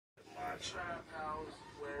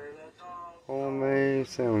Homemade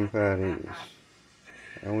salmon patties.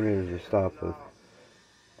 And we need to just stop with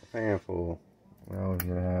a handful. We always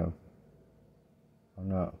gotta have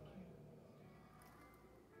enough.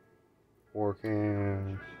 4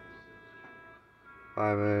 cans,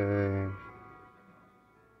 5 eggs,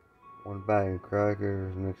 1 bag of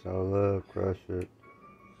crackers, mix it all up, crush it.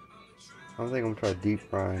 I don't think I'm gonna try deep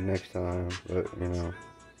frying next time, but you know,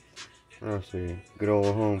 we'll see. Good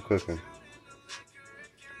old home cooking.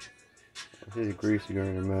 I see the greasy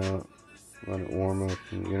going to melt. Let it warm up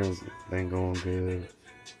and get everything going good.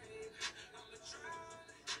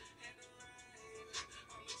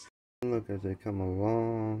 Look as they come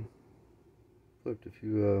along. Flipped a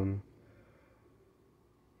few of them.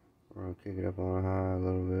 We're gonna kick it up on high a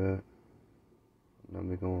little bit. They'll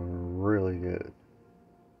be going really good.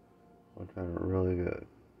 I'm trying it really good.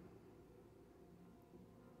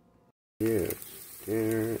 Yes,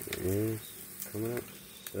 dinner is coming up,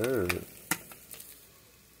 sir.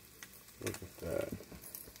 Look at that. Of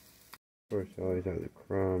course, you always have the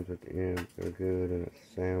crumbs at the end. They're good in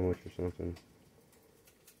a sandwich or something.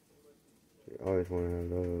 You always want to have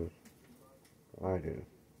those. I do.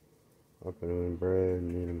 I'll put them in bread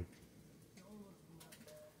and eat them.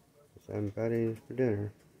 Salmon patties for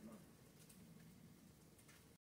dinner.